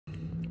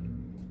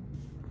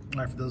All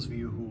right, for those of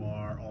you who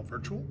are all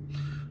virtual,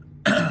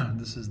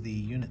 this is the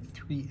Unit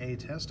 3A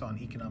test on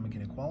economic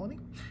inequality.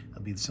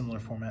 It'll be a similar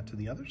format to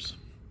the others.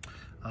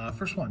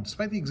 First one,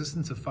 despite the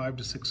existence of 5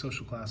 to 6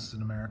 social classes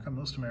in America,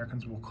 most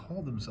Americans will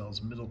call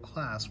themselves middle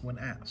class when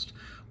asked.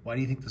 Why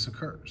do you think this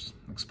occurs?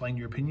 Explain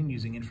your opinion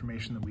using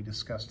information that we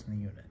discussed in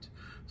the unit.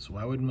 So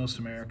why would most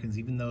Americans,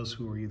 even those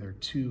who are either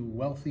too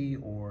wealthy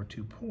or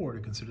too poor to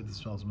consider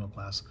themselves middle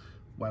class,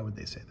 why would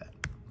they say that?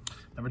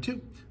 Number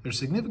 2, there's a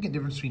significant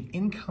difference between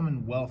income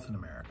and wealth in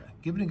America.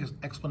 Give an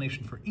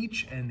explanation for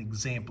each and an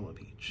example of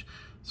each.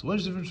 So what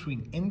is the difference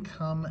between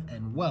income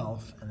and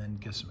wealth, and then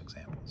give some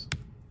examples.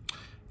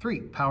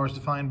 3, power is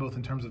defined both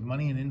in terms of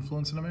money and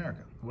influence in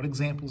America. What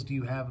examples do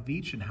you have of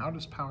each, and how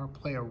does power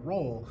play a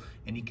role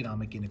in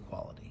economic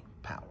inequality?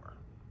 Power.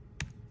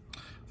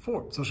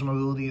 4, social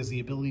mobility is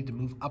the ability to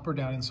move up or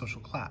down in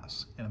social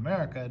class. In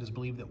America, it is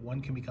believed that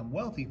one can become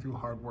wealthy through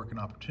hard work and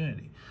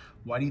opportunity.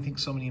 Why do you think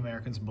so many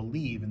Americans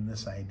believe in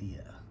this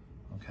idea?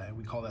 Okay,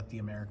 we call that the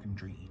American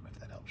dream, if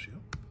that helps you.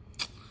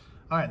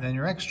 All right, then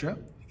your extra.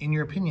 In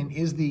your opinion,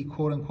 is the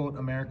quote-unquote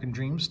American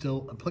dream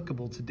still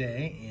applicable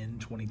today in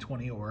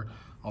 2020, or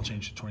I'll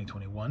change to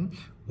 2021?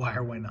 Why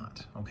or why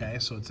not? Okay,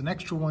 so it's an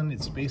extra one.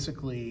 It's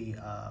basically,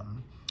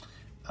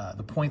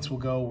 the points will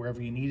go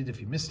wherever you need it if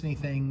you missed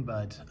anything,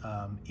 but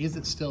is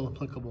it still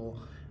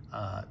applicable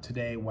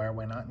today? Why or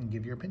why not? And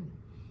give your opinion,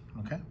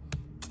 okay?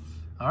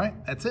 All right,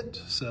 that's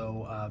it.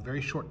 So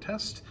very short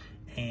test,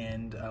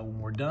 and when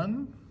we're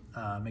done,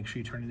 make sure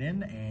you turn it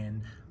in,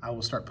 and I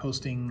will start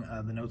posting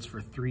the notes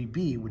for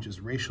 3B, which is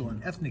racial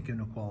and ethnic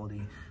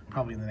inequality,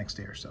 probably in the next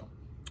day or so.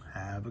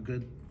 Have a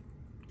good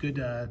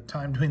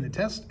time doing the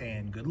test,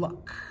 and good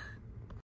luck.